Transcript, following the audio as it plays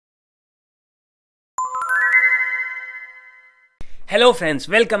Hello friends,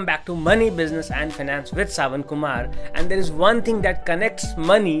 welcome back to Money, Business and Finance with Savan Kumar. And there is one thing that connects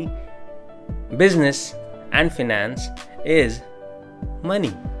money, business and finance is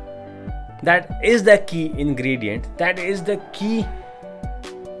money. That is the key ingredient. That is the key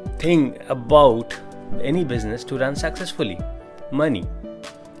thing about any business to run successfully. Money.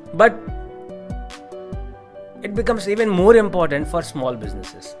 But it becomes even more important for small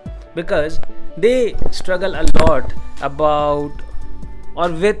businesses because they struggle a lot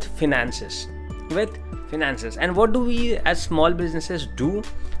with finances. And what do we as small businesses do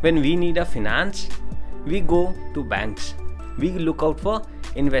when we need a finance? We go to banks. We look out for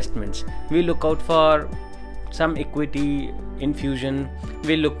investments. We look out for some equity infusion.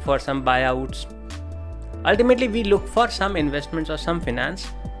 We look for some buyouts. Ultimately, we look for some investments or some finance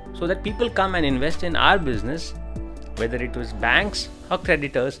so that people come and invest in our business, whether it was banks or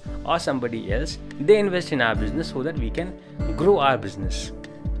creditors or somebody else. They invest in our business so that we can grow our business.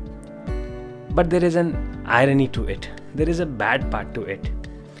 But there is an irony to it. There is a bad part to it.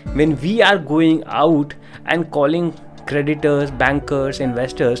 When we are going out and calling creditors, bankers,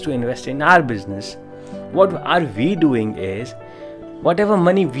 investors to invest in our business, what are we doing is, whatever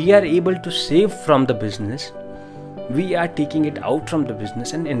money we are able to save from the business, we are taking it out from the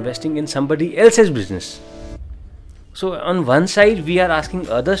business and investing in somebody else's business. So on one side, we are asking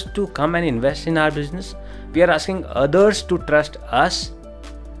others to come and invest in our business. We are asking others to trust us.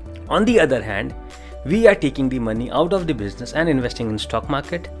 On the other hand, we are taking the money out of the business and investing in stock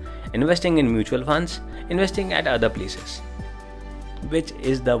market, investing in mutual funds, investing at other places, which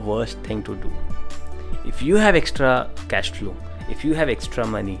is the worst thing to do. If you have extra cash flow, if you have extra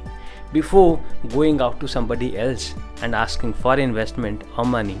money, before going out to somebody else and asking for investment or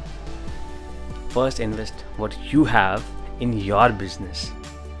money, first invest what you have in your business.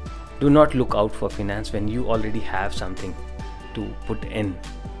 Do not look out for finance when you already have something to put in.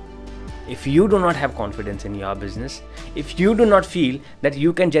 If you do not have confidence in your business, if you do not feel that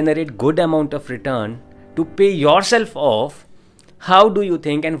you can generate good amount of return to pay yourself off, how do you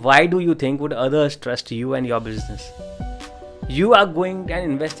think and why do you think would others trust you and your business? You are going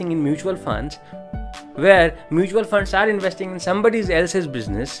and investing in mutual funds where mutual funds are investing in somebody else's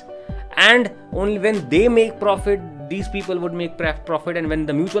business, and only when they make profit, these people would make profit, and when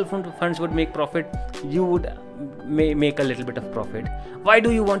the mutual funds would make profit, you would make a little bit of profit. Why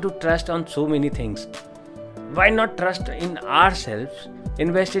do you want to trust on so many things? Why not trust in ourselves,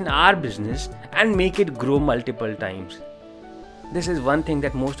 invest in our business and make it grow multiple times? This is one thing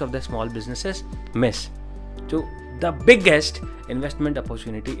that most of the small businesses miss. So the biggest investment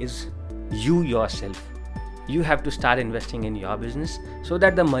opportunity is you yourself. You have to start investing in your business so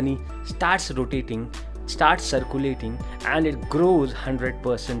that the money starts rotating, starts circulating, and it grows 100%,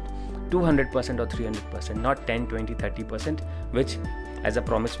 200% or 300%, not 10, 20, 30%, which as a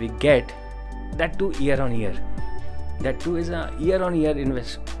promise we get, that too year on year. That too is a year on year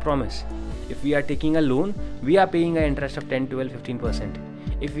promise. If we are taking a loan, we are paying an interest of 10, 12, 15%.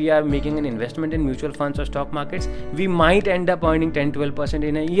 If we are making an investment in mutual funds or stock markets, we might end up earning 10, 12%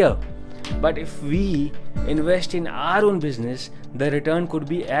 in a year. But if we invest in our own business, the return could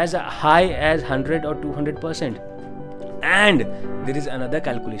be as high as 100 or 200%. And there is another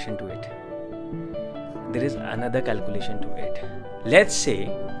calculation to it. Let's say,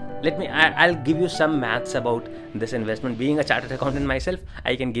 I'll give you some maths about this investment. Being a chartered accountant myself,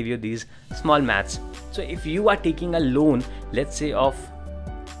 I can give you these small maths. So if you are taking a loan, let's say of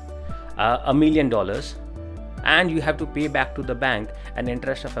 $1 million, and you have to pay back to the bank an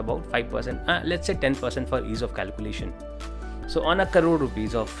interest of about 5%, let's say 10% for ease of calculation. So on $1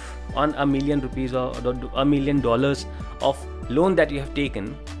 million or $1 million of loan that you have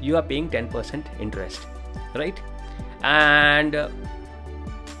taken, you are paying 10% interest, right? And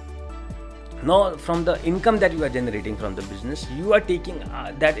now from the income that you are generating from the business, you are taking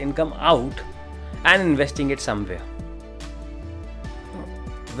that income out and investing it somewhere.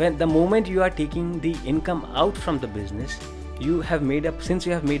 When the moment you are taking the income out from the business, since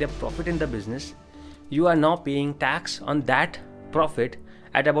you have made a profit in the business, you are now paying tax on that profit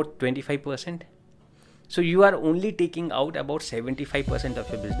at about 25%. So you are only taking out about 75% of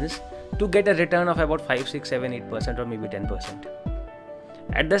your business to get a return of about 5, 6, 7, 8% or maybe 10%.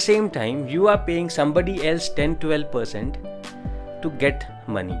 At the same time, you are paying somebody else 10, 12% to get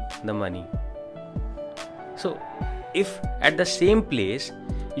the money. So if at the same place,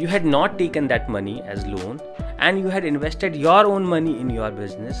 you had not taken that money as loan and you had invested your own money in your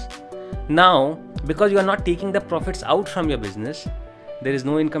business, now because you are not taking the profits out from your business, there is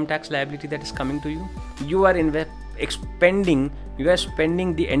no income tax liability that is coming to you. You are expending, you are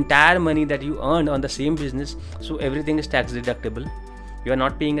spending the entire money that you earned on the same business, so everything is tax deductible. You are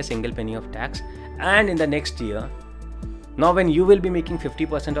not paying a single penny of tax. And in the next year, now when you will be making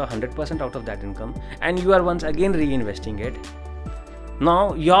 50% or 100% out of that income, and you are once again reinvesting it,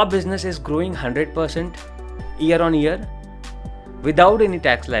 now your business is growing 100% year on year without any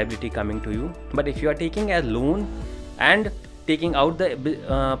tax liability coming to you. But if you are taking a loan and taking out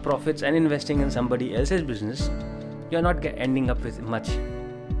the profits and investing in somebody else's business, you are not ending up with much.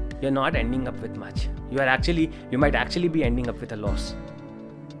 You are not ending up with much. You might actually be ending up with a loss.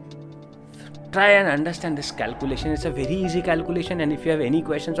 Try and understand this calculation. It's a very easy calculation, and if you have any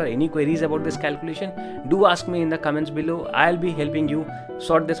questions or any queries about this calculation, do ask me in the comments below. I'll be helping you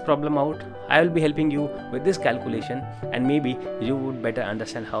sort this problem out. I will be helping you with this calculation, and maybe you would better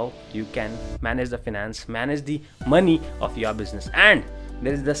understand how you can manage the finance, manage the money of your business. And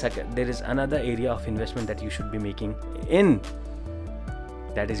there is another area of investment that you should be making in,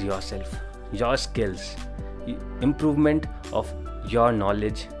 that is yourself, your skills, improvement of your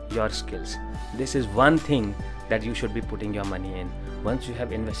knowledge, your skills. This is one thing that you should be putting your money in. Once you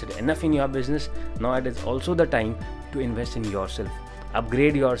have invested enough in your business, now it is also the time to invest in yourself.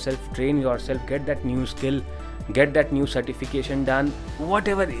 Upgrade yourself, train yourself, get that new skill, get that new certification done,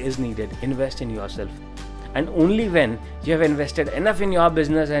 whatever is needed, invest in yourself. And only when you have invested enough in your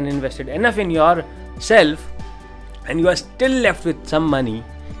business and invested enough in yourself, and you are still left with some money,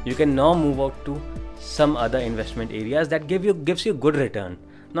 you can now move out to some other investment areas that gives you good return.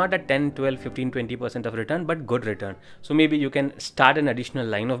 Not a 10, 12, 15, 20% of return, but good return. So maybe you can start an additional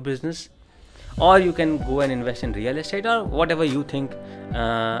line of business, or you can go and invest in real estate, or whatever you think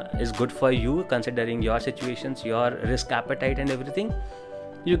is good for you, considering your situations, your risk appetite and everything.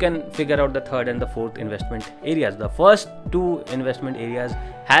 You can figure out the third and the fourth investment areas. The first two investment areas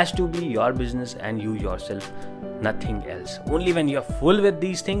has to be your business and you yourself, nothing else. Only when you're full with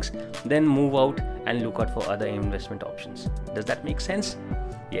these things, then move out and look out for other investment options. Does that make sense?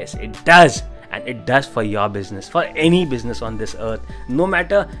 Yes, it does. And it does for your business, for any business on this earth. No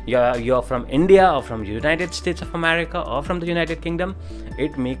matter you're from India or from United States of America or from the United Kingdom,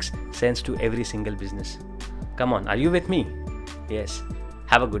 it makes sense to every single business. Come on, are you with me? Yes.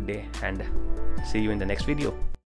 Have a good day and see you in the next video.